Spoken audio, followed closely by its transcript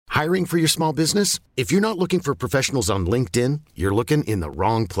Hiring for your small business? If you're not looking for professionals on LinkedIn, you're looking in the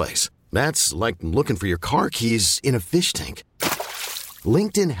wrong place. That's like looking for your car keys in a fish tank.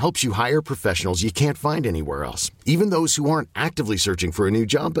 LinkedIn helps you hire professionals you can't find anywhere else, even those who aren't actively searching for a new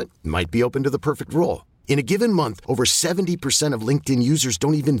job but might be open to the perfect role. In a given month, over 70% of LinkedIn users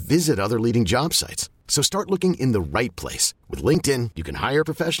don't even visit other leading job sites. So start looking in the right place. With LinkedIn, you can hire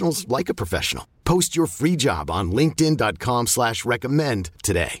professionals like a professional. Post your free job on linkedin.com/recommend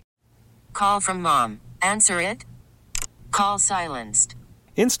today. Call from mom. Answer it. Call silenced.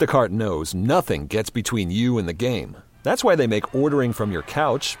 Instacart knows nothing gets between you and the game. That's why they make ordering from your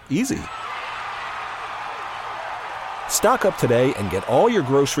couch easy. Stock up today and get all your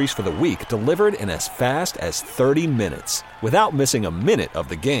groceries for the week delivered in as fast as 30 minutes without missing a minute of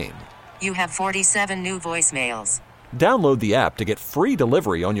the game. You have 47 new voicemails. Download the app to get free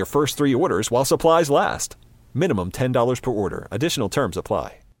delivery on your first 3 orders while supplies last. Minimum $10 per order. Additional terms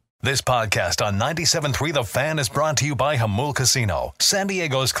apply. This podcast on 97.3 The Fan is brought to you by Jamul Casino, San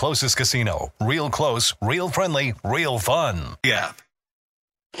Diego's closest casino. Real close, real friendly, real fun. Yeah.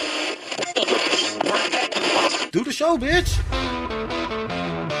 Do the show, bitch.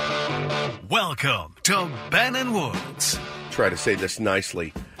 Welcome to Ben and Woods. Try to say this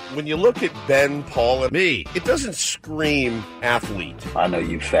nicely. When you look at Ben, Paul, and me, it doesn't scream athlete. I know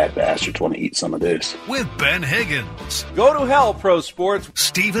you fat bastards want to eat some of this. With Ben Higgins. Go to hell, pro sports.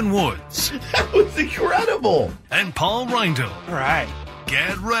 Stephen Woods. That was incredible. And Paul Reindl. All right.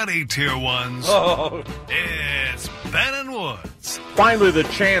 Get ready, tier ones. Oh. It's Ben and Woods. Finally the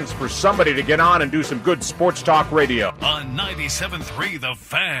chance for somebody to get on and do some good sports talk radio. On 97.3 The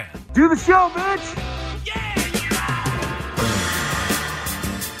Fan. Do the show, bitch. Yeah!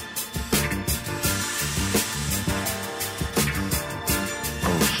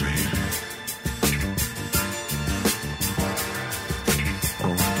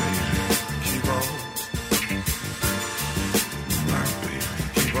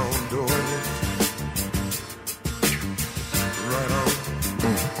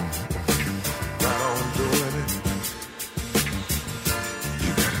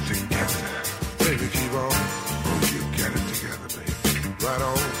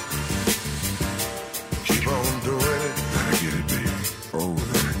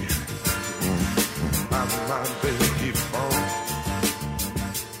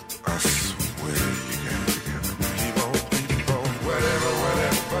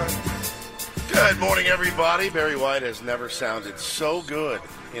 Good morning, everybody. Barry White has never sounded so good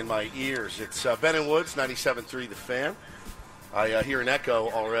in my ears. It's Ben and Woods, 97.3 The Fan. I hear an echo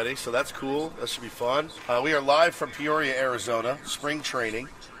already, so that's cool. That should be fun. We are live from Peoria, Arizona, spring training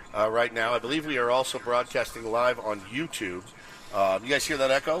right now. I believe we are also broadcasting live on YouTube. You guys hear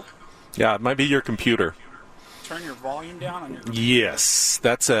that echo? Yeah, it might be your computer. Turn your volume down on your computer. Yes,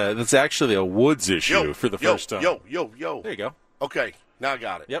 that's actually a Woods issue for the first time. Yo. There you go. Okay, now I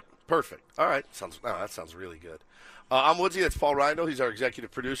got it. Yep. Perfect. All right. That sounds really good. I'm Woodsy. That's Paul Reindl. He's our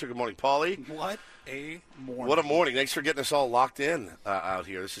executive producer. Good morning, Paulie. What a morning. What a morning. Thanks for getting us all locked in out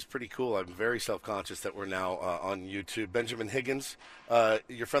here. This is pretty cool. I'm very self-conscious that we're now on YouTube. Benjamin Higgins,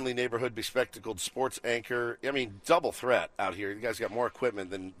 your friendly neighborhood bespectacled sports anchor. I mean, double threat out here. You guys got more equipment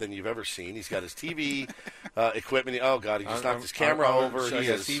than you've ever seen. He's got his TV equipment. Oh, God, he just knocked his camera over. He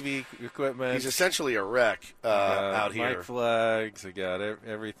has TV equipment. He's essentially a wreck out here. Mic flags. I got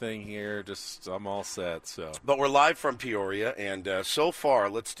everything here. I'm all set. So, but we're live from Peoria, and so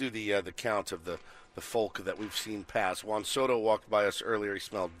far, let's do the count of the folk that we've seen pass. Juan Soto walked by us earlier. He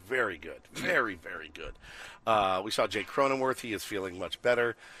smelled very good. Very, very good. We saw Jake Cronenworth. He is feeling much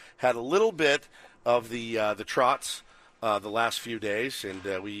better. Had a little bit of the trots the last few days, and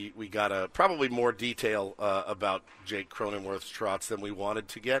we got probably more detail about Jake Cronenworth's trots than we wanted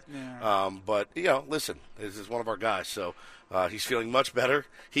to get. Yeah. But, listen, this is one of our guys, so he's feeling much better.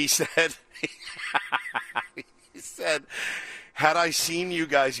 He said, had I seen you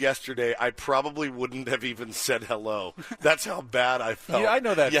guys yesterday, I probably wouldn't have even said hello. That's how bad I felt. Yeah, I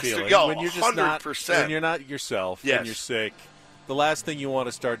know that yesterday. feeling. Yo, when you're just 100%. when you're not yourself, Yes. when you're sick, the last thing you want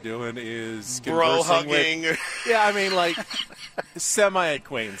to start doing is bro conversing hugging. Yeah, I mean, like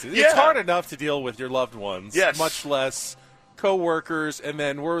semi-acquaintances. Yeah. It's hard enough to deal with your loved ones, Yes. much less coworkers, and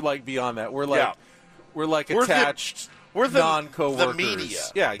then we're like beyond that. We're like we're attached. We're the non-coworkers. The media.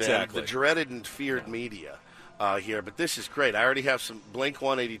 Yeah, man, exactly. the dreaded and feared media here. But this is great. I already have some Blink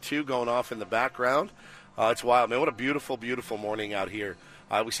 182 going off in the background. It's wild, man. What a beautiful, beautiful morning out here.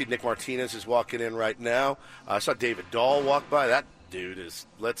 We see Nick Martinez is walking in right now. I saw David Dahl walk by. That dude, is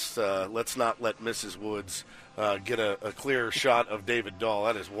let's not let Mrs. Woods get a clear shot of David Dahl.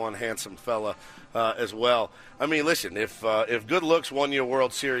 That is one handsome fella as well. I mean, listen, if good looks won you a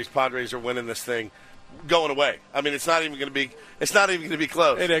World Series, Padres are winning this thing. Going away. I mean, it's not even going to be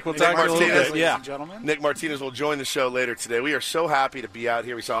close. Hey, Nick, we'll talk a little bit. Ladies and gentlemen. Nick Martinez will join the show later today. We are so happy to be out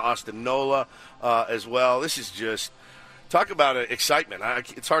here. We saw Austin Nola as well. This is just talk about excitement.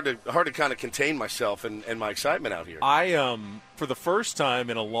 It's hard to kind of contain myself and my excitement out here. I for the first time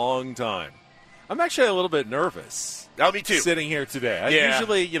in a long time, I'm actually a little bit nervous. Oh, me too. Sitting here today.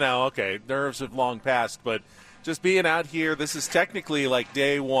 Usually, nerves have long passed, but just being out here, this is technically like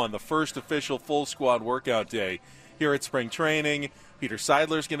day one, the first official full squad workout day here at spring training. Peter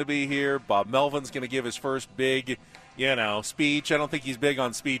Seidler's going to be here. Bob Melvin's going to give his first big, speech. I don't think he's big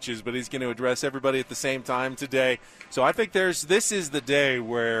on speeches, but he's going to address everybody at the same time today. So I think this is the day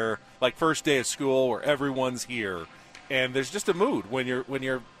where, like first day of school, where everyone's here. And there's just a mood when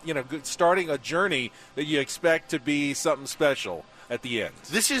you're starting a journey that you expect to be something special at the end.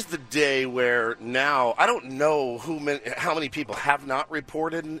 This is the day where now I don't know how many people have not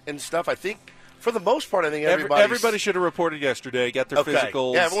reported and stuff. I think for the most part, I think everybody should have reported yesterday, got their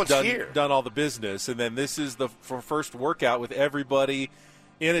physicals, everyone's here, done all the business, and then this is the first workout with everybody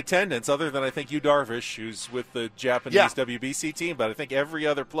in attendance, other than I think Yu Darvish, who's with the Japanese WBC team. But I think every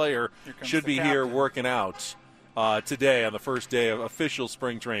other player should be here working out today on the first day of official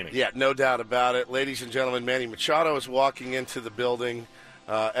spring training. Yeah, no doubt about it. Ladies and gentlemen, Manny Machado is walking into the building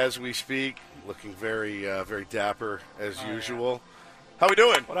as we speak, looking very, very dapper as usual. Yeah. How we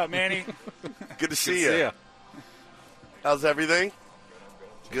doing? What up, Manny? Good to see you. How's everything?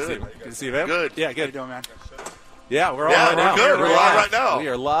 Good. Good to see you, man. Good. Yeah, good. How you doing, man? Yeah, we're on right now. We're good. We're live right now. We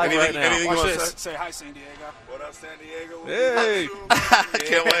are live right now. Anything Watch you this. Say hi, San Diego. What up, San Diego? Hey.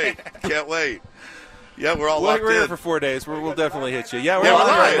 Can't wait. Yeah, we're all locked in. We're here for 4 days. We'll definitely hit you. Yeah, we're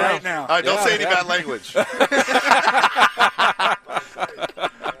live right now. All right, don't say any bad language. I'm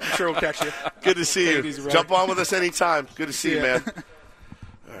sure we'll catch you. Good to see you. Jump on with us anytime. Good to see you, man.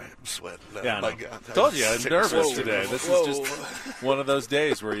 All right, I'm sweating. My God. Told you, I'm nervous today. This is just one of those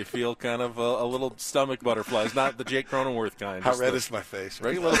days where you feel kind of a little stomach butterflies, not the Jake Cronenworth kind. How red is my face?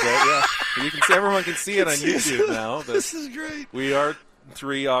 Right, a little bit, yeah. Everyone can see it on YouTube now. This is great. We are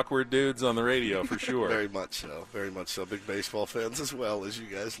three awkward dudes on the radio for sure. Very much so. Very much so. Big baseball fans as well, as you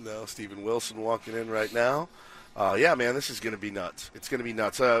guys know. Stephen Wilson walking in right now. Yeah, man, this is going to be nuts. It's going to be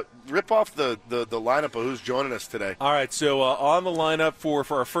nuts. Rip off the lineup of who's joining us today. All right, so on the lineup for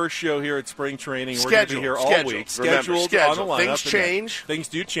our first show here at spring training, we're going to be here all week. Scheduled on the lineup. Things change. Things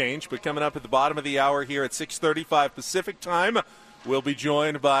do change, but coming up at the bottom of the hour here at 6:35 Pacific time, we'll be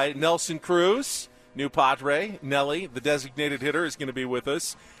joined by Nelson Cruz. New Padre, Nelly, the designated hitter, is going to be with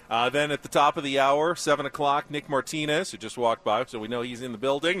us. Then at the top of the hour, 7 o'clock, Nick Martinez, who just walked by, so we know he's in the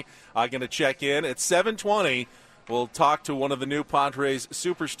building, going to check in. At 7:20, we'll talk to one of the new Padres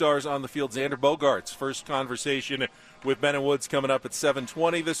superstars on the field, Xander Bogaerts. First conversation with Ben and Woods coming up at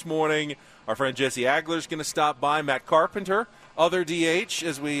 7:20 this morning. Our friend Jesse Agler is going to stop by. Matt Carpenter, other DH,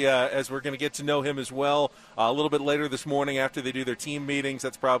 as we're going to get to know him as well a little bit later this morning after they do their team meetings.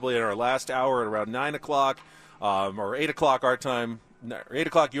 That's probably in our last hour at around 9 o'clock or 8 o'clock our time, 8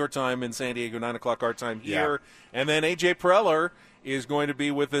 o'clock your time in San Diego, 9 o'clock our time here. Yeah. And then A.J. Preller is going to be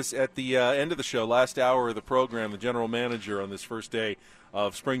with us at the end of the show, last hour of the program, the general manager on this first day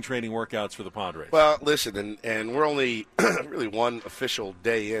of spring training workouts for the Padres. Well, listen, and we're only really one official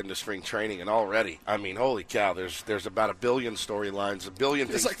day into spring training, and already, I mean, holy cow, there's about a billion storylines, a billion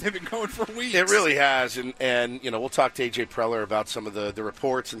things. It's like they've been going for weeks. It really has, and we'll talk to A.J. Preller about some of the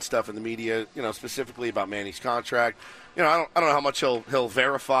reports and stuff in the media, specifically about Manny's contract. I don't know how much he'll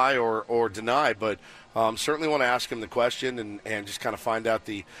verify or deny, but certainly want to ask him the question and just kind of find out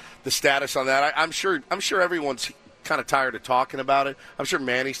the status on that. I'm sure everyone's kind of tired of talking about it. I'm sure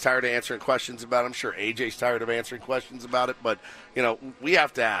Manny's tired of answering questions about it. I'm sure AJ's tired of answering questions about it. But, we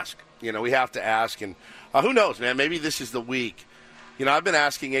have to ask. We have to ask. And who knows, man? Maybe this is the week. I've been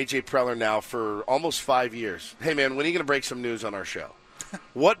asking A.J. Preller now for almost 5 years. Hey, man, when are you going to break some news on our show?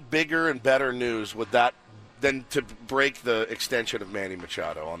 What bigger and better news would that than to break the extension of Manny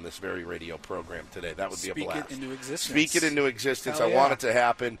Machado on this very radio program today? That would be a blast. Speak it into existence. Speak it into existence. Hell I want it to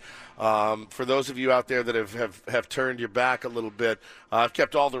happen. For those of you out there that have turned your back a little bit, I've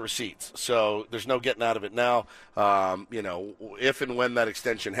kept all the receipts, so there's no getting out of it now. If and when that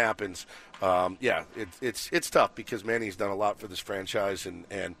extension happens, it's tough because Manny's done a lot for this franchise,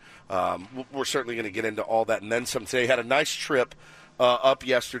 and we're certainly going to get into all that and then some today. Had a nice trip up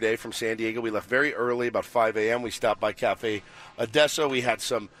yesterday from San Diego. We left very early, about 5 a.m. We stopped by Cafe Adesso. We had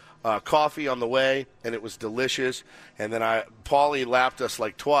some coffee on the way, and it was delicious. And then Paulie lapped us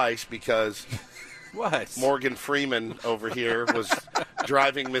like twice because what? Morgan Freeman over here was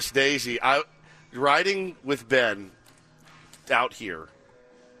driving Miss Daisy. Riding with Ben out here.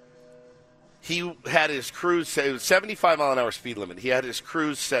 He had his cruise set, it was 75-mile-an-hour speed limit. He had his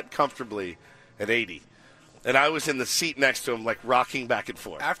cruise set comfortably at 80. And I was in the seat next to him, like rocking back and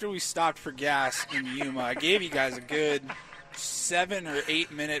forth. After we stopped for gas in Yuma, I gave you guys a good 7 or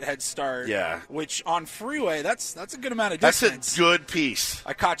 8 minute head start. Yeah. Which on freeway, that's a good amount of distance. That's a good piece.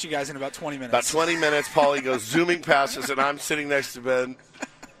 I caught you guys in about 20 minutes. About 20 minutes, Paulie goes zooming past us, and I'm sitting next to Ben.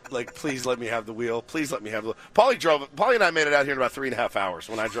 Like, please let me have the wheel. Please let me have the wheel. Paulie and I made it out here in about 3.5 hours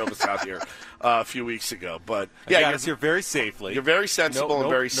when I drove us out here a few weeks ago. But yeah, you got us here very safely. You're very sensible and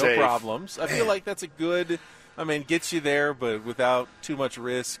very safe. No problems. I feel like that's a good. I mean, gets you there, but without too much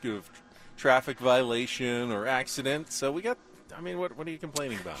risk of traffic violation or accident. So we got. I mean, what are you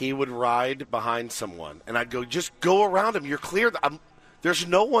complaining about? He would ride behind someone, and I'd go, just go around him. You're clear. There's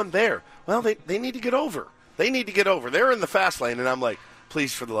no one there. Well, they need to get over. They need to get over. They're in the fast lane, and I'm like,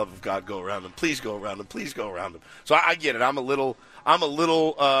 please, for the love of God, go around them. Please go around them. Please go around them. So I get it. I'm a little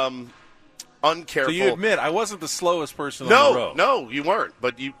uncareful. So you admit I wasn't the slowest person on the road. No, you weren't.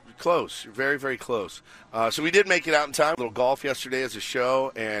 But you're close. You're very, very close. So we did make it out in time. A little golf yesterday as a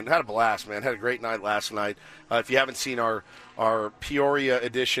show, and had a blast, man. Had a great night last night. If you haven't seen our Peoria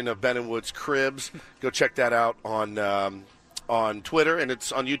edition of Ben and Wood's Cribs, go check that out on Twitter, and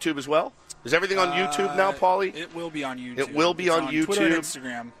it's on YouTube as well. Is everything on YouTube now, Paulie? It will be on YouTube. It will be on YouTube. Twitter and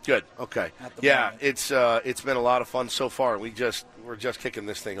Instagram. Good. Okay. Yeah, it's been a lot of fun so far. We're just kicking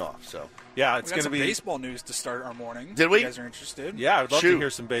this thing off. So yeah, it's going to be baseball news to start our morning. Did we? If you guys are interested? Yeah, I'd love to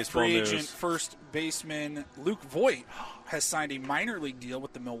hear some baseball Free news. agent first baseman Luke Voigt has signed a minor league deal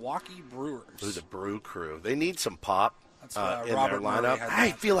with the Milwaukee Brewers. Ooh, the Brew Crew. They need some pop That's in Robert their lineup. Murray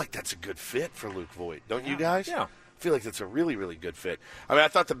I feel like that's a good fit for Luke Voigt. Don't you guys? Yeah. I feel like that's a really, really good fit. I mean, I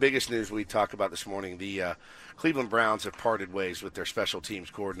thought the biggest news we talked about this morning, the Cleveland Browns have parted ways with their special teams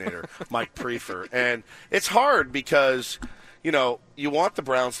coordinator, Mike Prefer. And it's hard because, you want the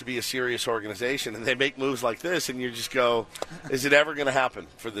Browns to be a serious organization, and they make moves like this, and you just go, is it ever going to happen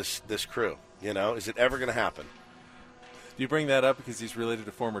for this crew? Is it ever going to happen? Do you bring that up because he's related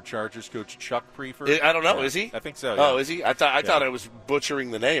to former Chargers coach Chuck Prefer? I don't know. Yeah. Is he? I think so. Oh, yeah. is he? I thought I was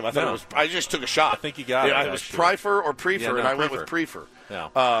butchering the name. I thought it was. I just took a shot. I think you got it. It was Prefer or Prefer, Yeah, no, and I went Prefer. with Prefer.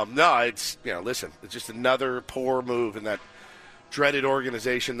 Yeah. No, it's listen, it's just another poor move in that dreaded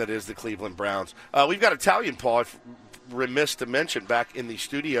organization that is the Cleveland Browns. We've got Italian Paul. Remiss to mention back in the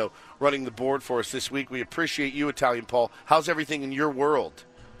studio running the board for us this week. We appreciate you, Italian Paul. How's everything in your world?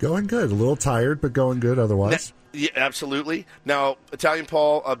 Going good. A little tired, but going good otherwise. Yeah, absolutely. Now, Italian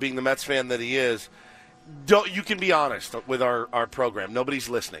Paul, being the Mets fan that he is, you can be honest with our program. Nobody's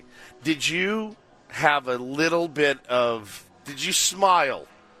listening. Did you have a little bit of – did you smile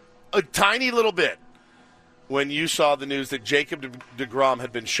a tiny little bit when you saw the news that Jacob deGrom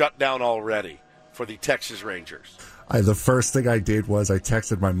had been shut down already for the Texas Rangers? The first thing I did was I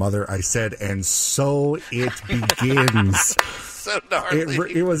texted my mother. I said, and so it begins. So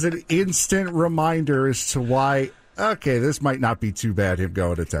gnarly. It was an instant reminder as to why, okay, this might not be too bad, him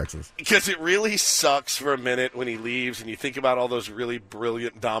going to Texas. Because it really sucks for a minute when he leaves and you think about all those really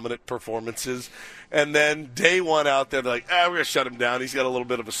brilliant, dominant performances. And then day one out there, they're like, we're going to shut him down. He's got a little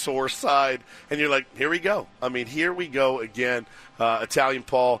bit of a sore side. And you're like, here we go. I mean, here we go again. Italian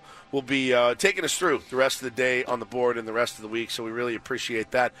Paul will be taking us through the rest of the day on the board and the rest of the week, so we really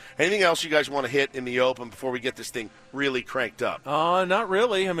appreciate that. Anything else you guys want to hit in the open before we get this thing really cranked up? Not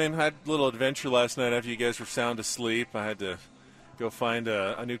really. I mean, I had a little adventure last night after you guys were sound asleep. I had to go find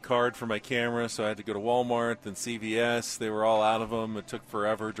a new card for my camera, so I had to go to Walmart, then CVS. They were all out of them. It took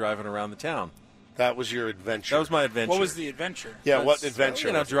forever driving around the town. That was your adventure. That was my adventure. What was the adventure? Yeah, what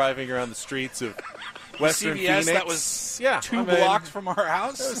adventure? Driving around the streets of Western CVS, Phoenix. that was 2 blocks from our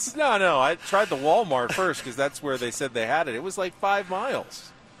house? No. I tried the Walmart first because that's where they said they had it. It was like 5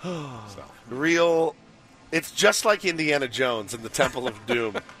 miles. Real. It's just like Indiana Jones in the Temple of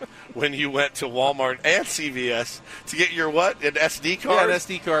Doom when you went to Walmart and CVS to get your what? An SD card? Yeah, an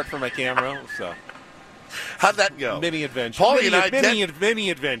SD card for my camera. So how'd that go? Mini adventure. Mini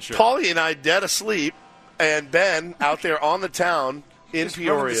adventure. Paulie and I dead asleep, and Ben out there on the town in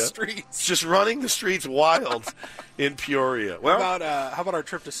Peoria, just running the streets wild in Peoria. Well, how about our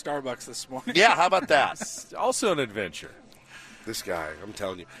trip to Starbucks this morning? Yeah, how about that? Also an adventure. This guy, I'm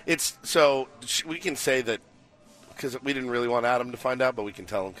telling you, it's so we can say that because we didn't really want Adam to find out, but we can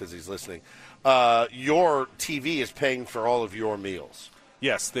tell him because he's listening. Your TV is paying for all of your meals.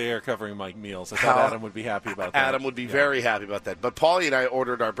 Yes, they are covering my meals. I thought Adam would be happy about that. Adam would be very happy about that. But Paulie and I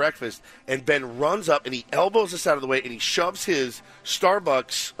ordered our breakfast, and Ben runs up, and he elbows us out of the way, and he shoves his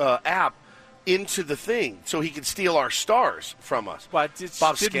Starbucks app into the thing so he can steal our stars from us. But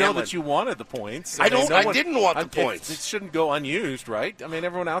I didn't know that you wanted the points. I didn't want the points. It shouldn't go unused, right? I mean,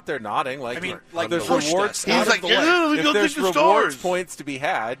 everyone out there nodding. Like there's rewards. He's like, if there's rewards points to be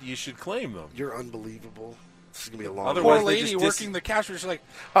had, you should claim them. You're unbelievable. This is going to be a long Otherwise, poor lady working the cash register like,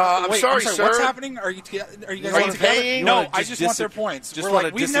 I'm sorry, sir. What's happening? Are you guys all paying? No, I just want their points. We're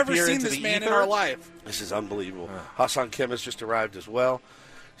like, we've never seen this man in our life. This is unbelievable. Hassan Kim has just arrived as well.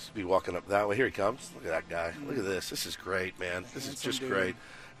 He'll be walking up that way. Here he comes. Look at that guy. Look at this. This is great, man. This is just great.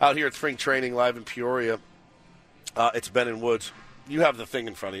 Out here at spring training live in Peoria, it's Ben and Woods. You have the thing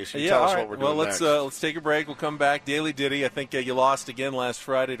in front of you, so you tell us what we're doing next. Let's take a break. We'll come back. Daily Ditty. I think you lost again last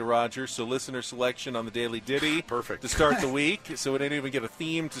Friday to Rogers, so listener selection on the Daily Ditty. Perfect. To start the week, so we didn't even get a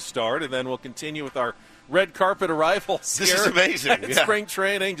theme to start, and then we'll continue with our red carpet arrivals. This is amazing. Spring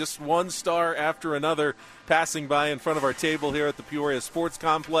training, just one star after another passing by in front of our table here at the Peoria Sports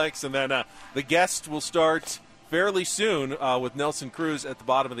Complex, and then the guest will start fairly soon with Nelson Cruz at the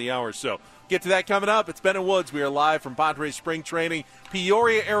bottom of the hour. So get to that coming up. It's Ben and Woods. We are live from Padres Spring Training,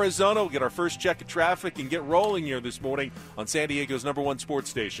 Peoria, Arizona. We'll get our first check of traffic and get rolling here this morning on San Diego's #1 sports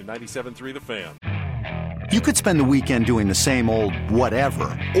station, 97.3 The Fan. You could spend the weekend doing the same old whatever,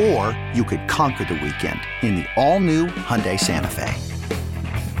 or you could conquer the weekend in the all-new Hyundai Santa Fe.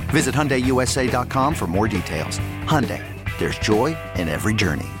 Visit HyundaiUSA.com for more details. Hyundai, there's joy in every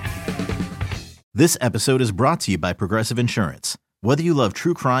journey. This episode is brought to you by Progressive Insurance. Whether you love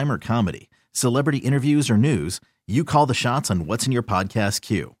true crime or comedy, celebrity interviews or news, you call the shots on what's in your podcast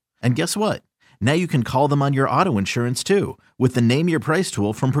queue. And guess what? Now you can call them on your auto insurance too with the Name Your Price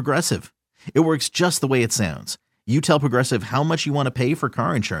tool from Progressive. It works just the way it sounds. You tell Progressive how much you want to pay for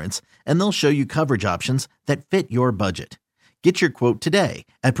car insurance, and they'll show you coverage options that fit your budget. Get your quote today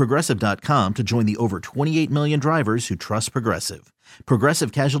at Progressive.com to join the over 28 million drivers who trust Progressive.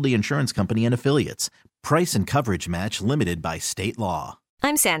 Progressive Casualty Insurance Company and Affiliates. Price and coverage match limited by state law.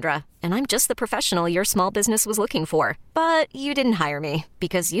 I'm Sandra, and I'm just the professional your small business was looking for. But you didn't hire me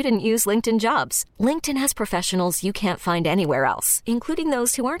because you didn't use LinkedIn Jobs. LinkedIn has professionals you can't find anywhere else, including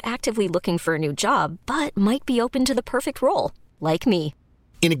those who aren't actively looking for a new job, but might be open to the perfect role, like me.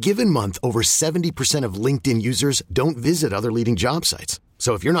 In a given month, over 70% of LinkedIn users don't visit other leading job sites.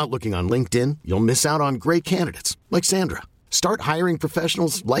 So if you're not looking on LinkedIn, you'll miss out on great candidates like Sandra. Start hiring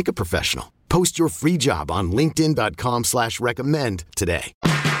professionals like a professional. Post your free job on linkedin.com/recommend today.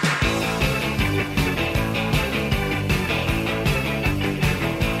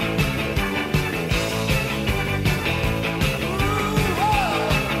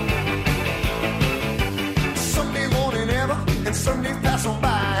 Sunday morning ever, and Sunday pass on by.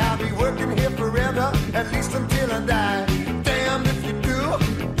 I'll be working here forever, at least until I die. Damn if you do,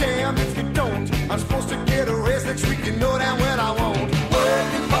 damn if you don't. I'm supposed to get a raise next week, you know that well I won't.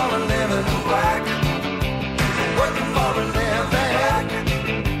 Working for a living, working for a living,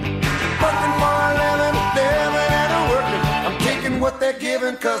 working for a living, living and working. I'm taking what they're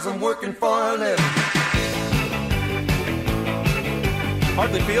giving, cause I'm working for a living.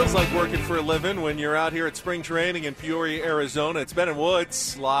 Hardly feels like working for a living when you're out here at spring training in Peoria, Arizona. It's Ben and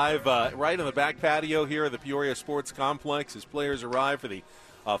Woods live right on the back patio here at the Peoria Sports Complex as players arrive for the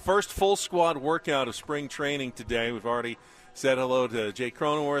first full squad workout of spring training today. We've already said hello to Jay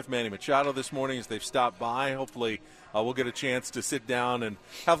Cronenworth, Manny Machado this morning as they've stopped by. Hopefully we'll get a chance to sit down and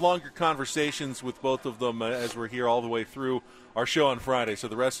have longer conversations with both of them as we're here all the way through our show on Friday. So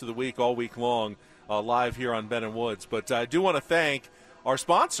the rest of the week, all week long, live here on Ben and Woods. But I do want to thank our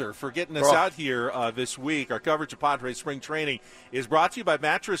sponsor for getting us out here this week. Our coverage of Padres spring training is brought to you by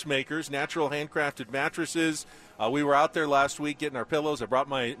Mattress Makers, natural handcrafted mattresses. We were out there last week getting our pillows. I brought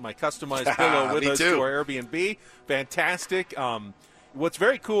my customized pillow with us to our Airbnb. Fantastic. What's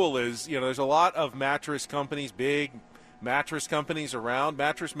very cool is, there's a lot of mattress companies, big mattress companies around.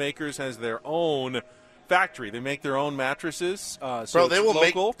 Mattress Makers has their own factory. They make their own mattresses. So they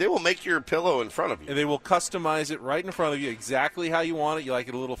will make your pillow in front of you. And they will customize it right in front of you exactly how you want it. You like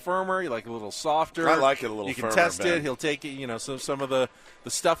it a little firmer, you like it a little softer. I like it a little firmer. You can test it. He'll take it, some of the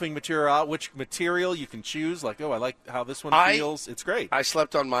stuffing material out, which material you can choose. Like, I like how this one feels. It's great. I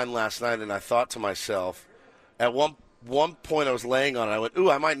slept on mine last night, and I thought to myself, at one point I was laying on it, I went,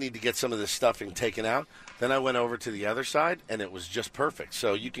 I might need to get some of this stuffing taken out. Then I went over to the other side, and it was just perfect.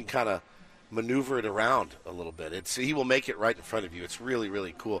 So you can kind of maneuver it around a little bit. He will make it right in front of you. It's really,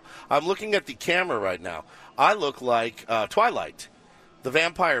 really cool. I'm looking at the camera right now. I look like Twilight, the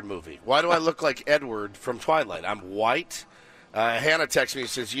vampire movie. Why do I look like Edward from Twilight? I'm white. Hannah texts me and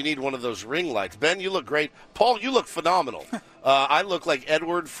says, you need one of those ring lights. Ben, you look great. Paul, you look phenomenal. I look like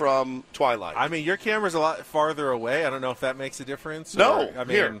Edward from Twilight. I mean, your camera's a lot farther away. I don't know if that makes a difference. No,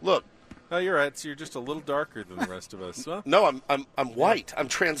 here, look. No, you're right. So you're just a little darker than the rest of us. Huh? No, I'm white. I'm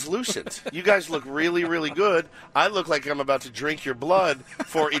translucent. You guys look really, really good. I look like I'm about to drink your blood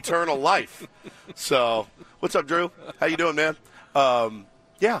for eternal life. So, what's up, Drew? How you doing, man?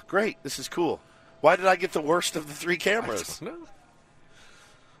 Yeah, great. This is cool. Why did I get the worst of the three cameras? I don't know.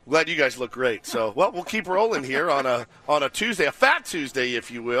 Glad you guys look great. So, well, we'll keep rolling here on a Tuesday, a Fat Tuesday,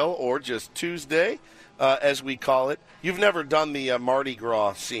 if you will, or just Tuesday, as we call it. You've never done the Mardi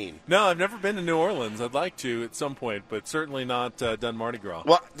Gras scene. No, I've never been to New Orleans. I'd like to at some point, but certainly not done Mardi Gras.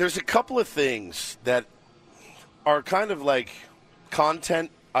 Well, there's a couple of things that are kind of like content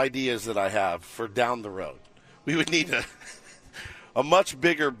ideas that I have for down the road. We would need a much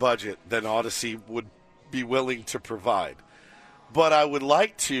bigger budget than Odyssey would be willing to provide. But I would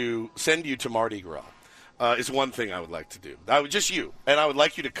like to send you to Mardi Gras, is one thing I would like to do. Just you, and I would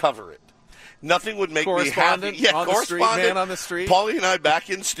like you to cover it. Nothing would make me happy. Yeah, on the street, man on the street. Paulie and I back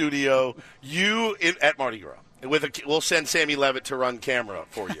in studio, you at Mardi Gras. We'll send Sammy Levitt to run camera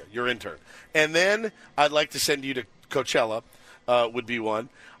for you, your intern. And then I'd like to send you to Coachella, would be one.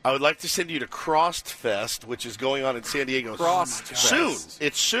 I would like to send you to Crossed Fest, which is going on in San Diego soon.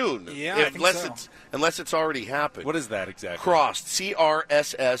 It's soon. Yeah, I think so. Unless it's already happened. What is that exactly? Crossed,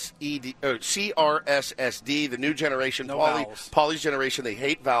 CRSSD, the new generation. No vowels. Paulie's generation, they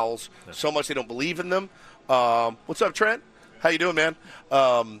hate vowels so much they don't believe in them. What's up, Trent? How you doing, man?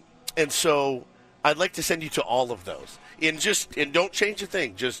 And so I'd like to send you to all of those. And don't change a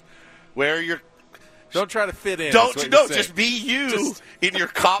thing. Just wear your... Don't try to fit in. Just be you in your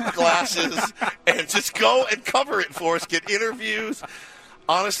cop glasses and just go and cover it for us. Get interviews.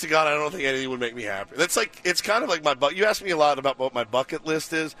 Honest to God, I don't think anything would make me happy. It's kind of like my bucket. You asked me a lot about what my bucket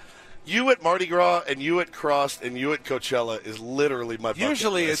list is. You at Mardi Gras and you at Crossed and you at Coachella is literally my bucket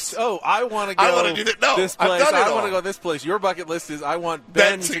Usually list. it's, I want to go I want to do that. No, this I've place. done it I all. want to go this place. Your bucket list is I want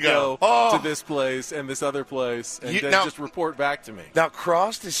Ben to go to this place and this other place and then just report back to me. Now,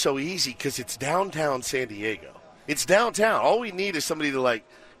 Crossed is so easy because it's downtown San Diego. It's downtown. All we need is somebody to,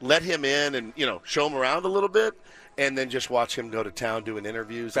 let him in and, show him around a little bit. And then just watch him go to town doing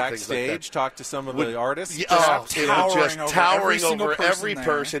interviews and things like that. Backstage, talk to some of the artists. Towering over every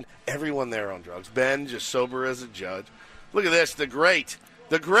person. Everyone there on drugs. Ben just sober as a judge. Look at this. The great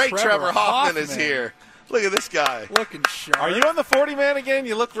Trevor Hoffman is here. Look at this guy. Looking sharp. Are you on the 40-man again?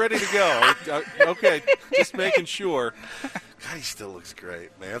 You look ready to go. Okay, just making sure. God, he still looks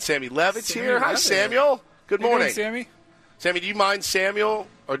great, man. Sammy Levitt's here. Hi, Samuel. Good morning. Hey, Sammy. Sammy, do you mind Samuel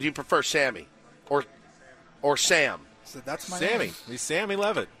or do you prefer Sammy? Or Sam. So that's my Sammy. name. He's Sammy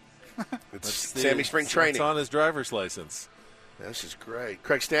Levitt. It's Sammy Spring Training. It's on his driver's license. This is great.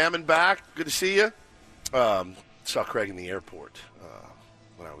 Craig Stammen back. Good to see you. Saw Craig in the airport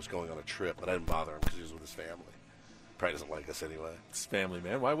when I was going on a trip, but I didn't bother him because he was with his family. Probably doesn't like us anyway. It's family,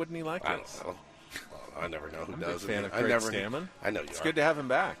 man. Why wouldn't he like us? I don't know. I never know who I'm does. A big fan of Craig Stammen. I know you It's are. good to have him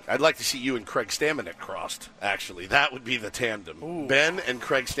back. I'd like to see you and Craig Stammen at Crossed, actually. That would be the tandem. Ooh. Ben and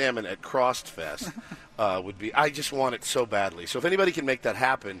Craig Stammen at Crossed Fest would be – I just want it so badly. So if anybody can make that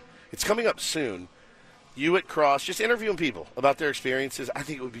happen, it's coming up soon. You at Crossed, just interviewing people about their experiences. I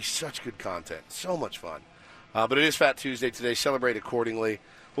think it would be such good content. So much fun. But it is Fat Tuesday today. Celebrate accordingly.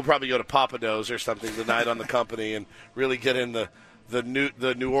 We'll probably go to Papados or something tonight on the company and really get in the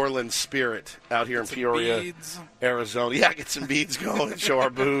New Orleans spirit out here in Peoria, beads. Arizona. Yeah, get some beads going and show our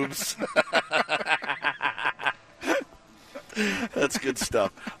boobs. That's good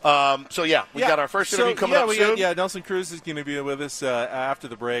stuff. So, we got our first interview coming up soon. Nelson Cruz is going to be with us after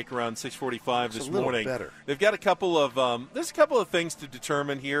the break around 6:45 this morning. Better. They've got a couple of there's a couple of things to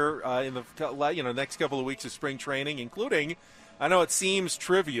determine here in the next couple of weeks of spring training, including. I know it seems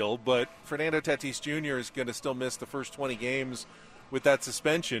trivial, but Fernando Tatis Jr. is going to still miss the first 20 games with that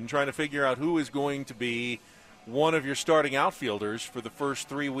suspension, trying to figure out who is going to be one of your starting outfielders for the first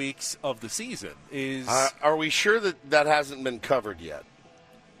 3 weeks of the season. Are we sure that hasn't been covered yet?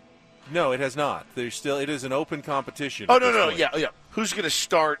 No, it has not. It is an open competition. Oh, no, yeah. Who's going to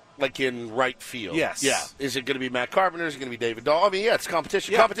start, in right field? Yes. Yeah. Is it going to be Matt Carpenter? Is it going to be David Dahl? I mean, it's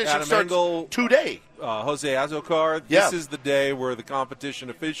competition. Yeah, Competition Adam starts Engel, today. Jose Azocar. This is the day where the competition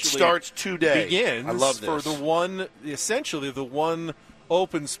officially starts today. Begins. I love this. For essentially the one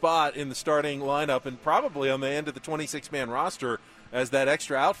open spot in the starting lineup and probably on the end of the 26-man roster as that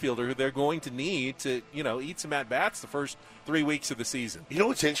extra outfielder who they're going to need to, eat some at-bats the first 3 weeks of the season. You know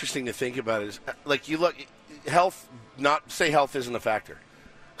what's interesting to think about is, like, you look, health isn't a factor.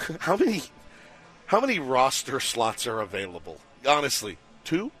 How many roster slots are available? Honestly,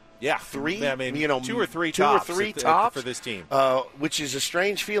 2? Yeah, 3. Yeah, I mean, 2 or 3 tops for this team, which is a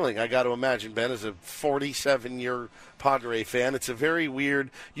strange feeling. I got to imagine. Ben is a 47-year Padre fan. It's a very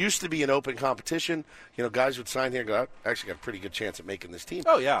weird. Used to be an open competition. Guys would sign here and go, I actually got a pretty good chance at making this team.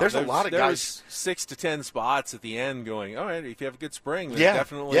 Oh yeah, there's a lot of guys. 6 to 10 spots at the end. Going, all right, if you have a good spring, there's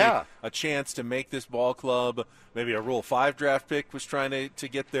definitely a chance to make this ball club. Maybe a Rule 5 draft pick was trying to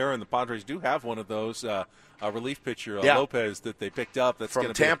get there, and the Padres do have one of those. A relief pitcher, Lopez, that they picked up. That's from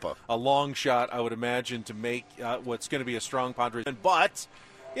going to Tampa. Be a long shot, I would imagine, to make what's going to be a strong Padres. But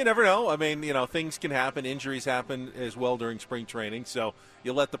you never know. I mean, things can happen. Injuries happen as well during spring training. So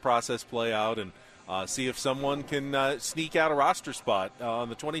you let the process play out and see if someone can sneak out a roster spot on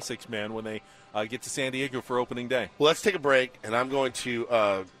the 26-man when they get to San Diego for opening day. Well, let's take a break, and I'm going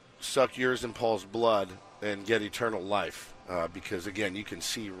to suck yours and Paul's blood and get eternal life. Because, again, you can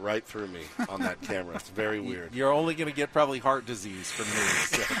see right through me on that camera. It's very weird. You're only going to get probably heart disease from me.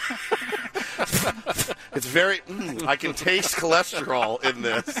 So. It's very I can taste cholesterol in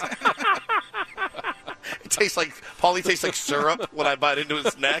this. It tastes like – Paulie tastes like syrup when I bite into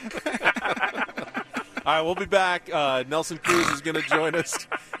his neck. All right, we'll be back. Nelson Cruz is going to join us.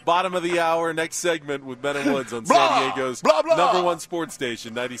 Bottom of the hour, next segment with Ben and Woods on San Diego's number one sports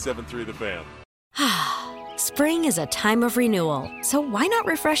station, 97.3 The Fan. Spring is a time of renewal, so why not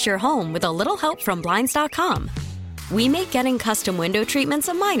refresh your home with a little help from Blinds.com? We make getting custom window treatments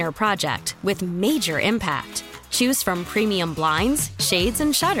a minor project with major impact. Choose from premium blinds, shades,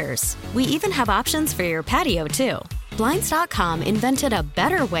 and shutters. We even have options for your patio, too. Blinds.com invented a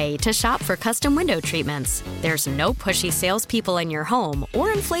better way to shop for custom window treatments. There's no pushy salespeople in your home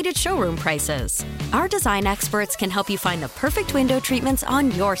or inflated showroom prices. Our design experts can help you find the perfect window treatments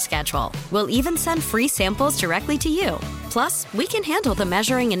on your schedule. We'll even send free samples directly to you. Plus, we can handle the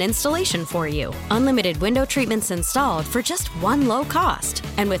measuring and installation for you. Unlimited window treatments installed for just one low cost.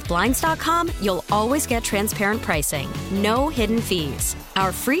 And with Blinds.com, you'll always get transparent pricing. No hidden fees.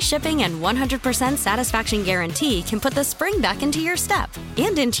 Our free shipping and 100% satisfaction guarantee can put the spring back into your step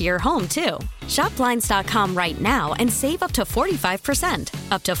and into your home, too. Shop Blinds.com right now and save up to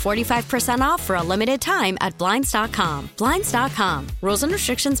 45%. Up to 45% off for a limited time at Blinds.com. Blinds.com. Rules and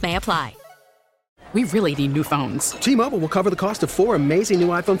restrictions may apply. We really need new phones. T-Mobile will cover the cost of 4 amazing new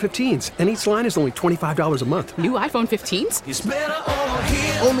iPhone 15s, and each line is only $25 a month. New iPhone 15s? It's better over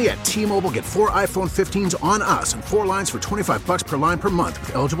here. Only at T-Mobile, get 4 iPhone 15s on us and 4 lines for $25 per line per month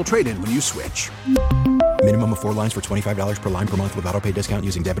with eligible trade-in when you switch. Minimum of 4 lines for $25 per line per month with autopay discount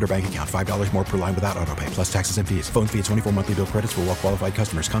using debit or bank account. $5 more per line without autopay, plus taxes and fees. Phone fee at 24 monthly bill credits for well-qualified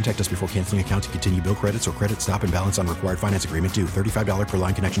customers. Contact us before canceling account to continue bill credits or credit stop and balance on required finance agreement due. $35 per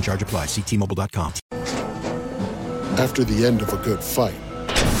line connection charge applies. See T-Mobile.com. After the end of a good fight,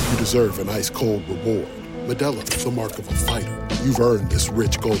 you deserve an ice-cold reward. Modelo is the mark of a fighter. You've earned this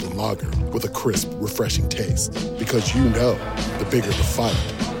rich golden lager with a crisp, refreshing taste. Because you know, the bigger the fight,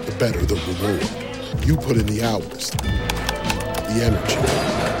 the better the reward. You put in the hours, the energy,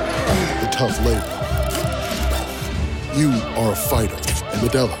 the tough labor. You are a fighter, and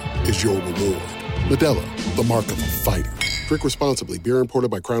Modelo is your reward. Modelo, the mark of a fighter. Drink responsibly. Beer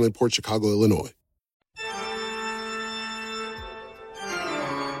imported by Crown Imports, Chicago, Illinois.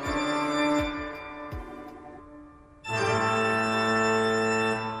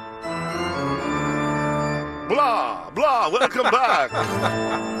 Welcome back.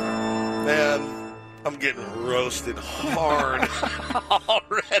 Man, I'm getting roasted hard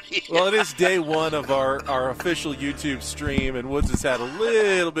already. Well, it is day one of our official YouTube stream, and Woods has had a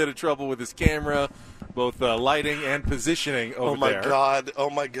little bit of trouble with his camera, both lighting and positioning over there. Oh,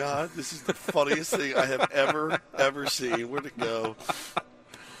 my God. This is the funniest thing I have ever seen. Where'd it go?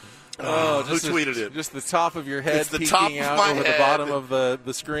 Oh, who tweeted it? Just the top of your head it's the peeking top out of my over head. the bottom of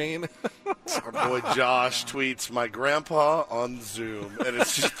the screen. Our boy Josh tweets, my grandpa on Zoom, and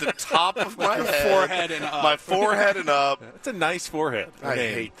it's just the top of my head. Forehead and up. My forehead and up. It's a nice forehead. I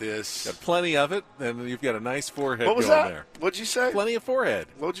hate this. Got plenty of it, and you've got a nice forehead What was going that? there. What'd you say? Plenty of forehead.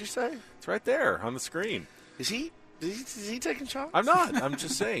 What'd you say? It's right there on the screen. Is he taking shots? I'm not. I'm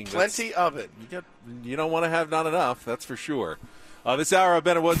just saying. Plenty of it. You don't want to have not enough, that's for sure. This hour of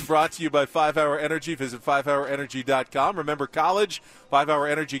Ben and Woods brought to you by 5-Hour Energy. Visit 5hourenergy.com. Remember college? 5-Hour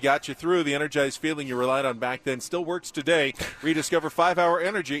Energy got you through. The energized feeling you relied on back then still works today. Rediscover 5-Hour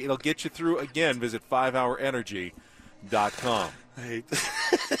Energy. It'll get you through again. Visit 5hourenergy.com. I hate this.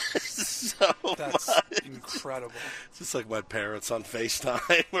 so That's much. incredible. It's just like my parents on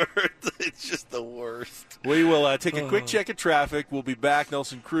FaceTime. It's just the worst. We will take a quick check of traffic. We'll be back.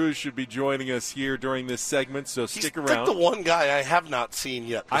 Nelson Cruz should be joining us here during this segment, so stick around. He's like the one guy I have not seen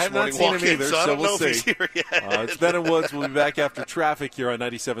yet this I have not seen him either, so I don't know we'll if see. he's here yet. It's Ben and Woods. We'll be back after traffic here on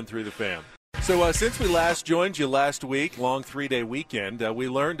 97.3 The Fan. So since we last joined you last week, long 3-day weekend, we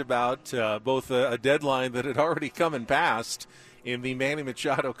learned about both a deadline that had already come and passed in the Manny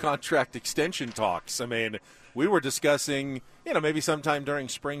Machado contract extension talks. I mean, we were discussing, maybe sometime during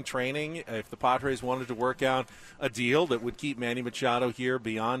spring training, if the Padres wanted to work out a deal that would keep Manny Machado here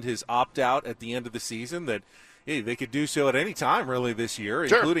beyond his opt-out at the end of the season, that they could do so at any time, really, this year,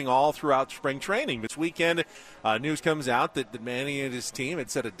 sure, including all throughout spring training. This weekend, news comes out that Manny and his team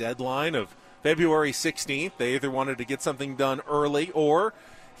had set a deadline of February 16th. They either wanted to get something done early or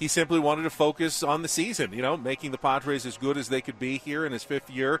he simply wanted to focus on the season, making the Padres as good as they could be here in his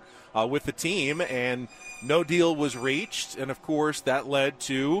 5th year with the team. And no deal was reached. And, of course, that led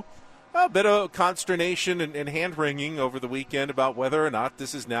to a bit of consternation and hand-wringing over the weekend about whether or not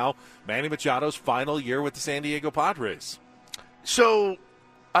this is now Manny Machado's final year with the San Diego Padres. So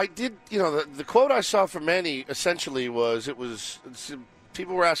I did, the quote I saw from Manny essentially was,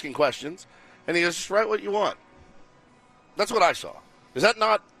 people were asking questions, and he goes, just write what you want. That's what I saw. Is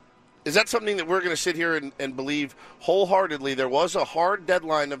that something that we're going to sit here and believe wholeheartedly? There was a hard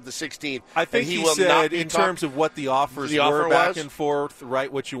deadline of the 16th. I think he said in terms of what the offers were back and forth,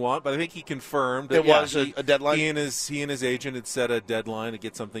 write what you want, but I think he confirmed that it was a deadline. He and his agent had set a deadline to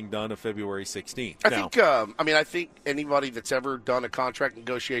get something done of February 16th. I think anybody that's ever done a contract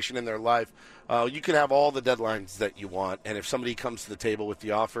negotiation in their life, you can have all the deadlines that you want, and if somebody comes to the table with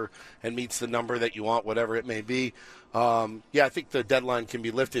the offer and meets the number that you want, whatever it may be, I think the deadline can be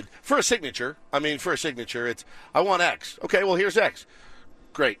lifted for a signature. It's, I want X. Okay, well, here's X.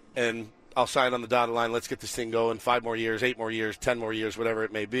 Great. And I'll sign on the dotted line. Let's get this thing going. 5 more years, 8 more years, 10 more years, whatever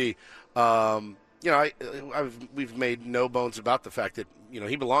it may be. We've made no bones about the fact that,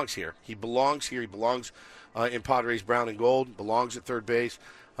 he belongs here. He belongs here. He belongs in Padres brown and gold, belongs at third base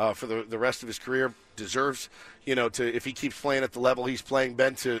for the rest of his career, deserves, if he keeps playing at the level he's playing,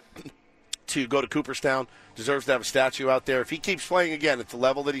 Ben, to go to Cooperstown, deserves to have a statue out there. If he keeps playing again at the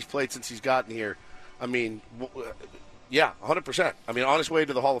level that he's played since he's gotten here, 100%. On his way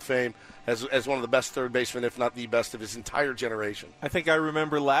to the Hall of Fame as one of the best third basemen, if not the best of his entire generation. I think I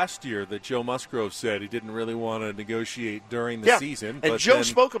remember last year that Joe Musgrove said he didn't really want to negotiate during the season. And Joe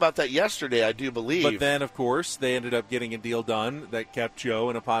spoke about that yesterday, I do believe. But then, of course, they ended up getting a deal done that kept Joe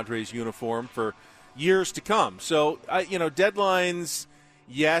in a Padres uniform for years to come. So, deadlines,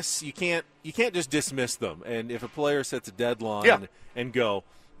 yes, you can't just dismiss them. And if a player sets a deadline and go,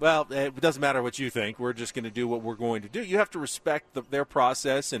 well, it doesn't matter what you think. We're just going to do what we're going to do. You have to respect their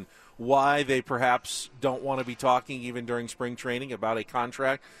process and why they perhaps don't want to be talking even during spring training about a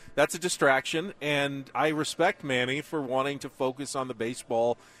contract. That's a distraction, and I respect Manny for wanting to focus on the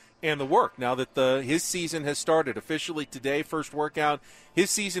baseball and the work. Now that his season has started officially today, first workout,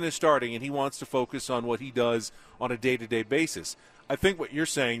 his season is starting, and he wants to focus on what he does on a day-to-day basis. I think what you're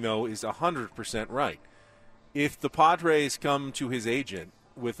saying, though, is 100% right. If the Padres come to his agent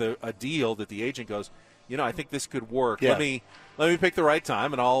with a deal that the agent goes, I think this could work. Yeah. Let me pick the right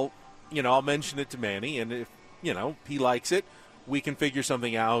time, and I'll mention it to Manny, and if he likes it, we can figure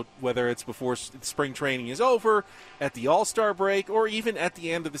something out, whether it's before spring training is over, at the All-Star break, or even at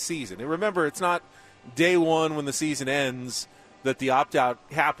the end of the season. And remember, it's not day one when the season ends that the opt-out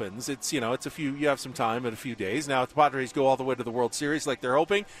happens. It's you have some time in a few days. Now, if the Padres go all the way to the World Series like they're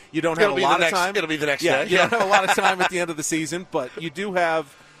hoping, you don't have a lot of time. It'll be the next day. You don't have a lot of time at the end of the season, but you do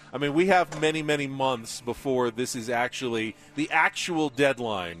have. We have many, many months before this is actually the actual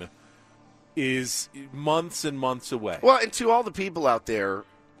deadline. Is months and months away. Well, and to all the people out there,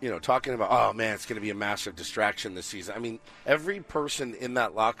 talking about, oh, man, it's going to be a massive distraction this season. Every person in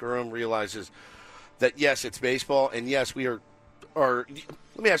that locker room realizes that, yes, it's baseball, and, yes, we are let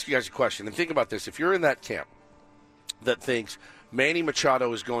me ask you guys a question, and think about this. If you're in that camp that thinks Manny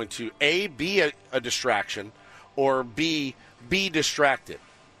Machado is going to, A, be a distraction, or B, be distracted,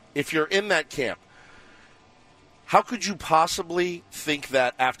 if you're in that camp, how could you possibly think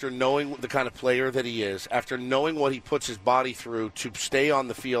that after knowing the kind of player that he is, after knowing what he puts his body through to stay on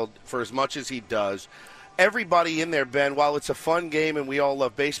the field for as much as he does, everybody in there, Ben, while it's a fun game and we all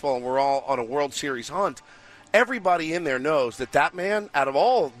love baseball and we're all on a World Series hunt, everybody in there knows that man, out of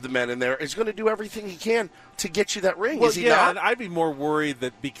all the men in there, is going to do everything he can to get you that ring. Well, is he not? And I'd be more worried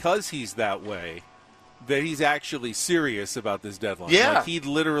that because he's that way, that he's actually serious about this deadline. Yeah. Like, he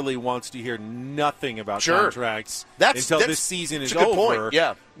literally wants to hear nothing about contracts until this season is a good over, point.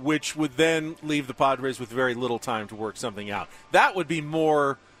 Yeah. which would then leave the Padres with very little time to work something out. That would be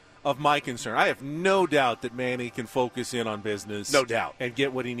more of my concern. I have no doubt that Manny can focus in on business. No doubt. And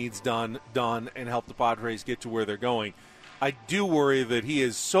get what he needs done, and help the Padres get to where they're going. I do worry that he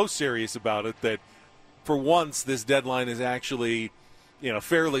is so serious about it that for once this deadline is actually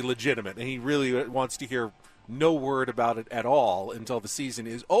fairly legitimate, and he really wants to hear no word about it at all until the season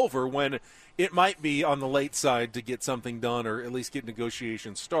is over, when it might be on the late side to get something done or at least get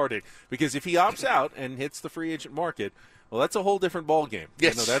negotiations started. Because if he opts out and hits the free agent market, well, that's a whole different ballgame.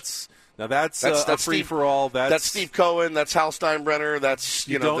 Yes. That's a free-for-all. That's Steve Cohen. That's Hal Steinbrenner. That's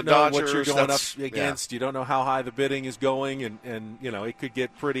you the don't know Dodgers. what you're going up against. Yeah. You don't know how high the bidding is going, and it could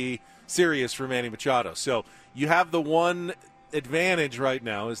get pretty serious for Manny Machado. So you have the one advantage right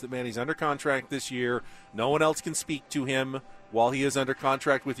now is that Manny's under contract this year. No one else can speak to him while he is under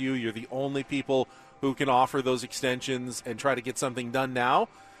contract with you. You're the only people who can offer those extensions and try to get something done now.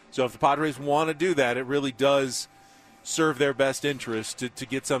 So if the Padres want to do that, it really does serve their best interest to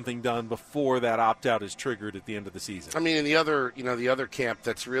get something done before that opt-out is triggered at the end of the season. I mean, and the other camp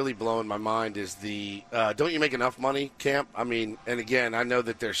that's really blowing my mind is the don't you make enough money camp. I mean, and again, I know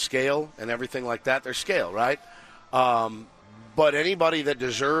that there's scale and everything like that. There's scale, right? But anybody that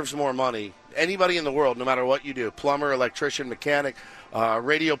deserves more money, anybody in the world, no matter what you do, plumber, electrician, mechanic,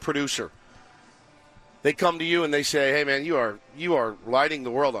 radio producer, they come to you and they say, hey, man, you are lighting the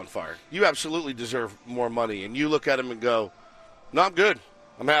world on fire. You absolutely deserve more money. And you look at them and go, no, I'm good.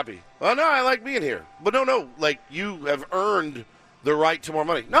 I'm happy. Oh, no, I like being here. But no, like you have earned the right to more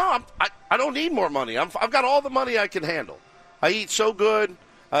money. No, I don't need more money. I've got all the money I can handle. I eat so good.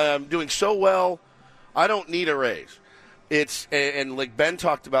 I'm doing so well. I don't need a raise. And like Ben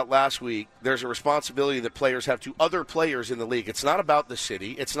talked about last week, there's a responsibility that players have to other players in the league. It's not about the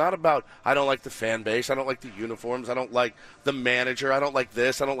city. It's not about, I don't like the fan base. I don't like the uniforms. I don't like the manager. I don't like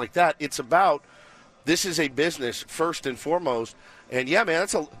this. I don't like that. It's about, this is a business first and foremost. And, yeah, man,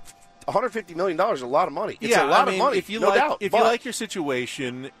 that's $150 million is a lot of money. It's a lot of money, if you no doubt. If you like your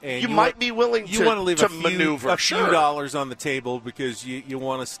situation and you might be willing to want to leave a maneuver. few dollars on the table because you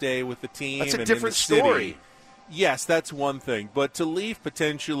want to stay with the team. That's a and different in the city. story. Yes, that's one thing. But to leave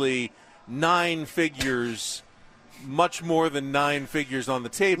potentially 9 figures, much more than 9 figures on the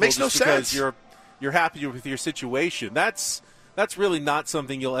table Makes just no because sense. you're happy with your situation, that's really not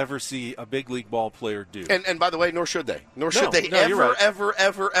something you'll ever see a big league ball player do. And by the way, nor should they. Nor should they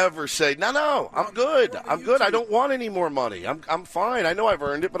ever say, no, I'm good. I'm good. I don't want any more money. I'm fine. I know I've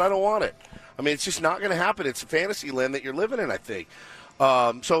earned it, but I don't want it. I mean, it's just not going to happen. It's a fantasy land that you're living in, I think.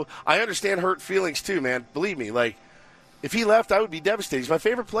 So I understand hurt feelings too, man. Believe me, like if he left, I would be devastated. He's my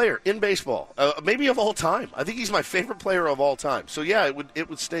favorite player in baseball, maybe of all time. I think he's my favorite player of all time. So yeah, it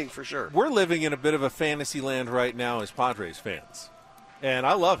would sting for sure. We're living in a bit of a fantasy land right now as Padres fans, and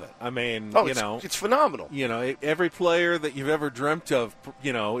I love it. I mean, it's phenomenal. Every player that you've ever dreamt of,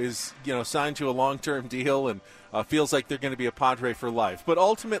 is signed to a long-term deal and feels like they're going to be a Padre for life. But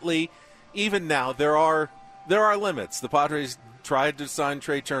ultimately, even now, there are limits. The Padres tried to sign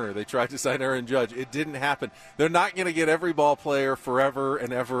Trey Turner. They tried to sign Aaron Judge. It didn't happen. They're not going to get every ball player forever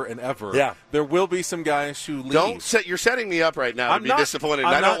and ever and ever. Yeah. There will be some guys who leave. You're setting me up right now to be disappointed.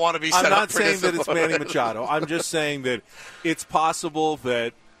 I don't want to be set up for disappointment. I'm not saying that it's Manny Machado. I'm just saying that it's possible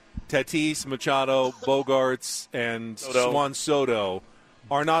that Tatis, Machado, Bogarts, and Juan Soto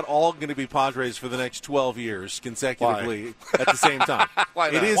are not all going to be Padres for the next 12 years consecutively at the same time. Why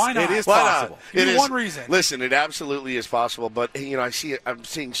not? Why not? It is possible. It is one reason. Listen, it absolutely is possible. But I'm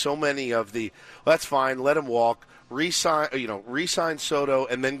seeing so many of the. Well, that's fine. Let him walk. Re-sign Soto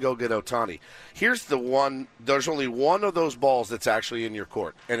and then go get Ohtani. Here's the one. There's only one of those balls that's actually in your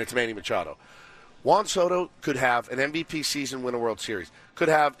court, and it's Manny Machado. Juan Soto could have an MVP season, win a World Series. Could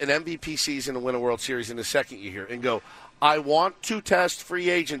have an MVP season and win a World Series in the second year and go, I want to test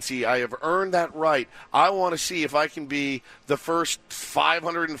free agency. I have earned that right. I want to see if I can be the first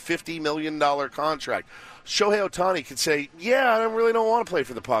 $550 million contract. Shohei Ohtani could say, yeah, I really don't want to play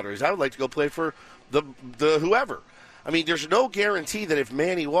for the Padres. I would like to go play for the whoever. I mean, there's no guarantee that if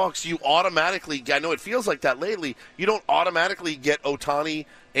Manny walks, you automatically, I know it feels like that lately, you don't automatically get Ohtani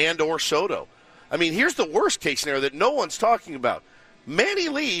and or Soto. I mean, here's the worst case scenario that no one's talking about. Manny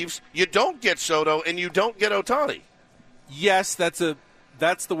leaves, you don't get Soto, and you don't get Ohtani. Yes, that's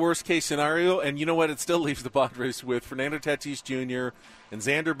the worst case scenario, and you know what? It still leaves the Padres with Fernando Tatis Jr. and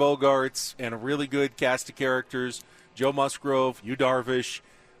Xander Bogaerts and a really good cast of characters, Joe Musgrove, Yu Darvish.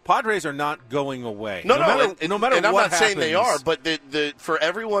 Padres are not going away. No matter and what I'm not happens, saying they are, but for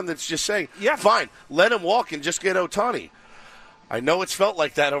everyone that's just saying, fine, let him walk and just get Ohtani. I know it's felt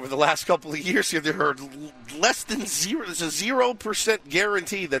like that over the last couple of years here. There are less than zero. There's a 0%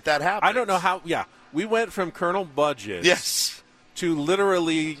 guarantee that happens. I don't know how. Yeah, we went from Colonel Budget, to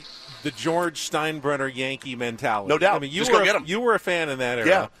literally the George Steinbrenner Yankee mentality. No doubt. I mean, Just go get him. You were a fan in that era.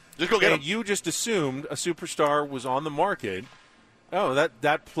 Yeah, just go get him. And you just assumed a superstar was on the market. Oh,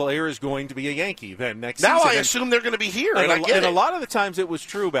 that player is going to be a Yankee then next season. Now I assume they're going to be here, and I get and it. a lot of the times it was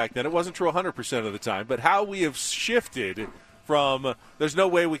true back then. It wasn't true 100% of the time, but how we have shifted from there's no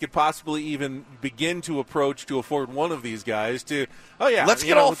way we could possibly even begin to approach to afford one of these guys to, let's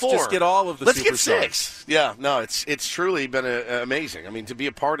get all four. Let's just get all of the Let's superstars. get 6. Yeah, no, it's truly been amazing. I mean, to be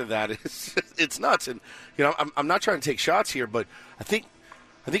a part of that, it's nuts. And, I'm not trying to take shots here, but I think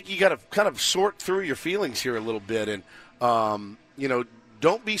you got to kind of sort through your feelings here a little bit. And,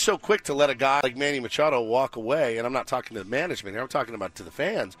 don't be so quick to let a guy like Manny Machado walk away. And I'm not talking to the management here. I'm talking about to the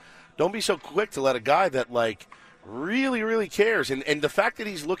fans. Don't be so quick to let a guy that, really, really cares. And the fact that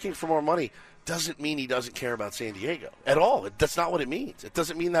he's looking for more money doesn't mean he doesn't care about San Diego at all. That's not what it means. It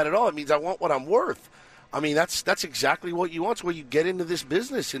doesn't mean that at all. It means I want what I'm worth. I mean, that's exactly what you want. It's why you get into this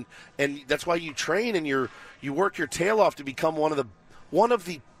business, and that's why you train and you work your tail off to become one of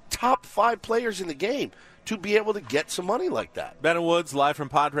the top 5 players in the game to be able to get some money like that. Ben and Woods, live from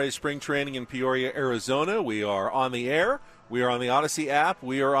Padres Spring Training in Peoria, Arizona. We are on the air. We are on the Odyssey app.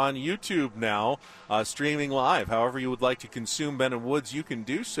 We are on YouTube now, streaming live. However you would like to consume Ben and Woods, you can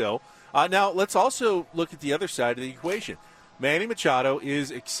do so. Now, let's also look at the other side of the equation. Manny Machado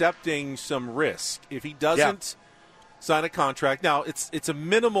is accepting some risk. If he doesn't sign a contract, now it's a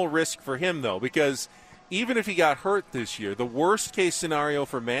minimal risk for him, though, because even if he got hurt this year, the worst-case scenario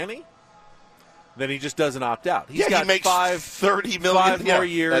for Manny, then he just doesn't opt out. He's got he makes $30 million. 5 more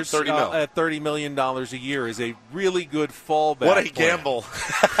years at $30 million a year is a really good fallback. What a gamble.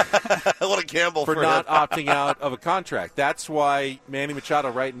 What a gamble for for not him. opting out of a contract. That's why Manny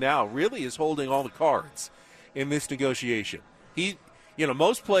Machado right now really is holding all the cards in this negotiation.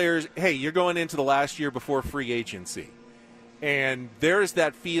 Most players, hey, you're going into the last year before free agency. And there's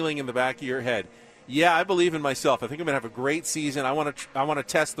that feeling in the back of your head. Yeah, I believe in myself. I think I'm going to have a great season. I want to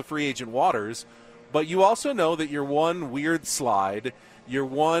test the free agent waters. But you also know that you're one weird slide, you're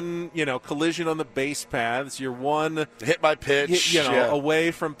one, collision on the base paths, you're one hit by pitch,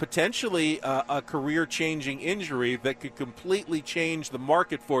 away from potentially a career-changing injury that could completely change the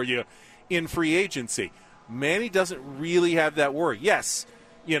market for you in free agency. Manny doesn't really have that worry. Yes,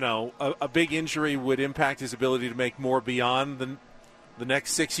 a big injury would impact his ability to make more beyond the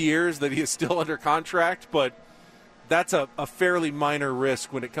next 6 years that he is still under contract, but that's a fairly minor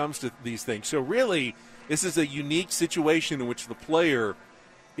risk when it comes to these things. So really, this is a unique situation in which the player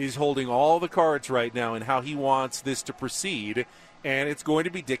is holding all the cards right now and how he wants this to proceed, and it's going to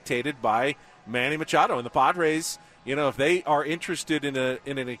be dictated by Manny Machado. And the Padres, if they are interested in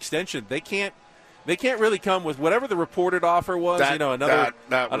an extension, they can't really come with whatever the reported offer was.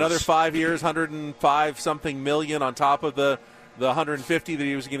 Another 5 years, 105 something million on top of the 150 that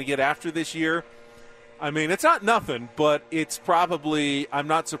he was going to get after this year. I mean, it's not nothing, but it's probably, I'm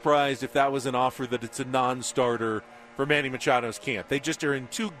not surprised if that was an offer that it's a non-starter for Manny Machado's camp. They just are in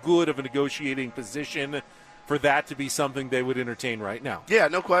too good of a negotiating position for that to be something they would entertain right now. Yeah,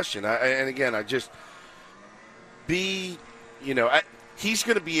 no question. He's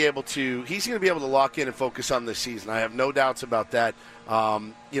going to be able to lock in and focus on this season. I have no doubts about that.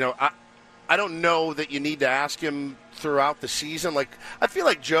 I don't know that you need to ask him throughout the season. I feel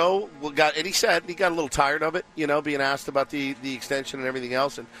like Joe got a little tired of it, being asked about the extension and everything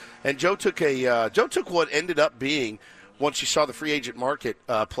else. And Joe took what ended up being, once you saw the free agent market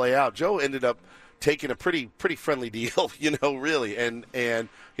play out, Joe ended up taking a pretty friendly deal, really. And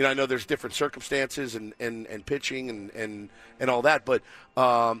I know there's different circumstances and pitching and all that, but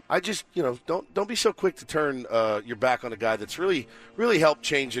I just, don't be so quick to turn your back on a guy that's really helped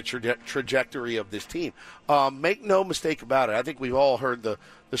change the trajectory of this team. Make no mistake about it. I think we've all heard the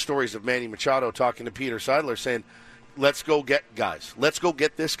stories of Manny Machado talking to Peter Seidler saying, let's go get guys. Let's go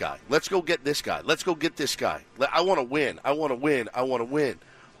get this guy. Let's go get this guy. Let's go get this guy. I want to win. I want to win. I want to win.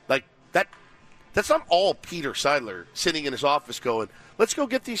 Like that. That's not all Peter Seidler sitting in his office going, let's go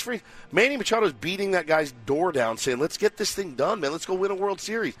get these free. Manny Machado's beating that guy's door down saying, let's get this thing done, man. Let's go win a World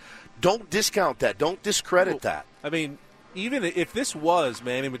Series. Don't discount that. Don't discredit that. I mean, even if this was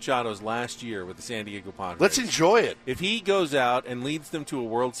Manny Machado's last year with the San Diego Padres. Let's enjoy it. If he goes out and leads them to a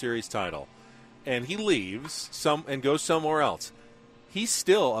World Series title and he leaves and goes somewhere else, he's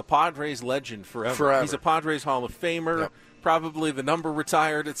still a Padres legend forever. He's a Padres Hall of Famer. Yep. probably the number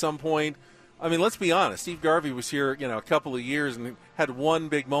retired at some point. I mean, let's be honest. Steve Garvey was here, a couple of years and had one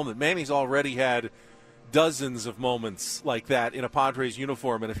big moment. Manny's already had dozens of moments like that in a Padres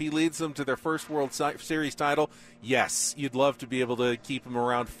uniform, and if he leads them to their first World Series title, yes, you'd love to be able to keep him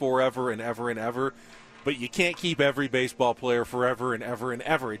around forever and ever and ever, but you can't keep every baseball player forever and ever and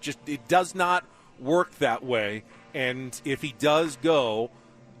ever. It does not work that way, and if he does go,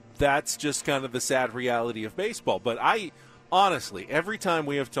 that's just kind of the sad reality of baseball. But honestly, every time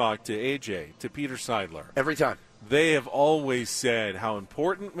we have talked to AJ, to Peter Seidler, every time, they have always said how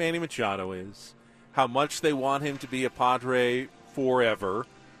important Manny Machado is, how much they want him to be a Padre forever,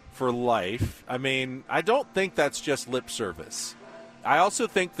 for life. I mean, I don't think that's just lip service. I also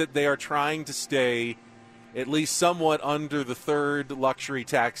think that they are trying to stay at least somewhat under the third luxury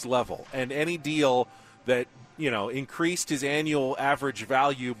tax level. And any deal that, increased his annual average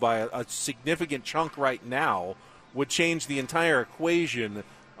value by a significant chunk right now would change the entire equation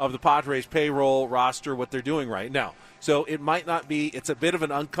of the Padres' payroll, roster, what they're doing right now. So it might not be, it's a bit of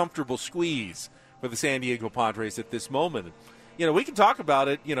an uncomfortable squeeze for the San Diego Padres at this moment. We can talk about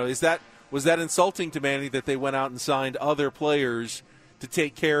it. Was that insulting to Manny that they went out and signed other players to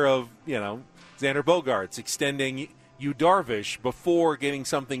take care of, Xander Bogaerts, extending Yu Darvish before getting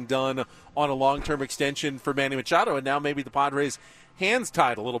something done on a long-term extension for Manny Machado, and now maybe the Padres' hands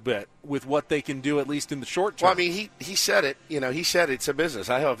tied a little bit with what they can do, at least in the short term. Well, I mean, he said it. He said it's a business.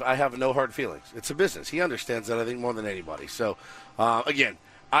 I have no hard feelings. It's a business. He understands that, I think, more than anybody. So, again,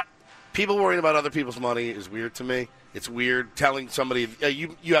 people worrying about other people's money is weird to me. It's weird telling somebody,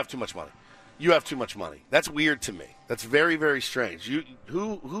 you have too much money. You have too much money. That's weird to me. That's very, very strange.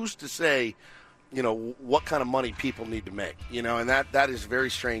 Who's to say, what kind of money people need to make? And that is very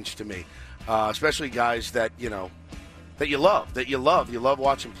strange to me, especially guys that you love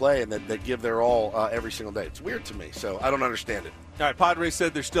watching play and that give their all every single day. It's weird to me, so I don't understand it. All right, Padres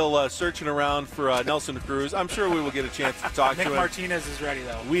said they're still searching around for Nelson Cruz. I'm sure we will get a chance to talk to him. Nick Martinez is ready,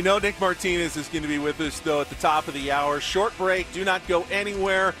 though. We know Nick Martinez is going to be with us, though, at the top of the hour. Short break. Do not go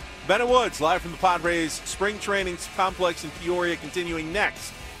anywhere. Bennett Woods, live from the Padres Spring Training Complex in Peoria, continuing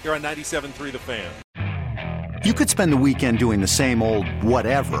next here on 97.3 The Fan. You could spend the weekend doing the same old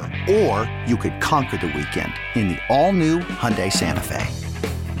whatever, or you could conquer the weekend in the all-new Hyundai Santa Fe.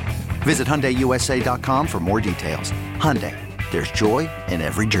 Visit HyundaiUSA.com for more details. Hyundai, there's joy in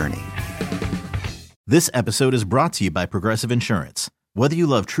every journey. This episode is brought to you by Progressive Insurance. Whether you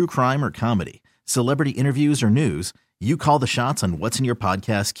love true crime or comedy, celebrity interviews or news, you call the shots on what's in your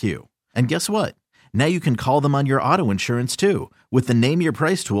podcast queue. And guess what? Now you can call them on your auto insurance too with the Name Your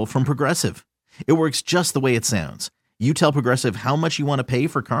Price tool from Progressive. It works just the way it sounds. You tell Progressive how much you want to pay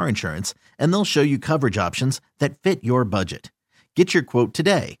for car insurance, and they'll show you coverage options that fit your budget. Get your quote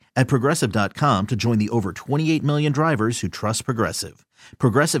today at Progressive.com to join the over 28 million drivers who trust Progressive.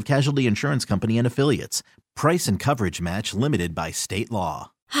 Progressive Casualty Insurance Company and Affiliates. Price and coverage match limited by state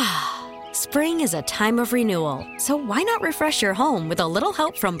law. Spring is a time of renewal, so why not refresh your home with a little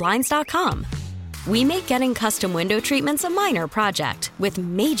help from Blinds.com? We make getting custom window treatments a minor project with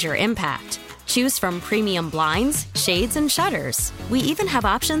major impact. Choose from premium blinds, shades, and shutters. We even have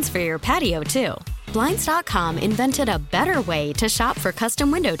options for your patio, too. Blinds.com invented a better way to shop for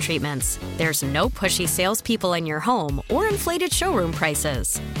custom window treatments. There's no pushy salespeople in your home or inflated showroom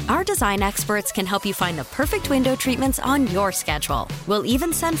prices. Our design experts can help you find the perfect window treatments on your schedule. We'll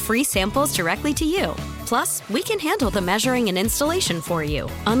even send free samples directly to you. Plus, we can handle the measuring and installation for you.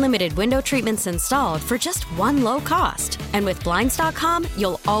 Unlimited window treatments installed for just one low cost. And with Blinds.com,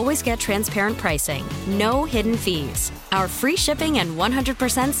 you'll always get transparent pricing. No hidden fees. Our free shipping and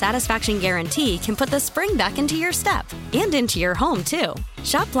 100% satisfaction guarantee can put the spring back into your step and into your home, too.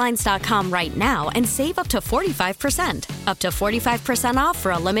 Shop Blinds.com right now and save up to 45%. Up to 45% off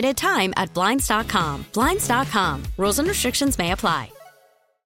for a limited time at Blinds.com. Blinds.com. Rules and restrictions may apply.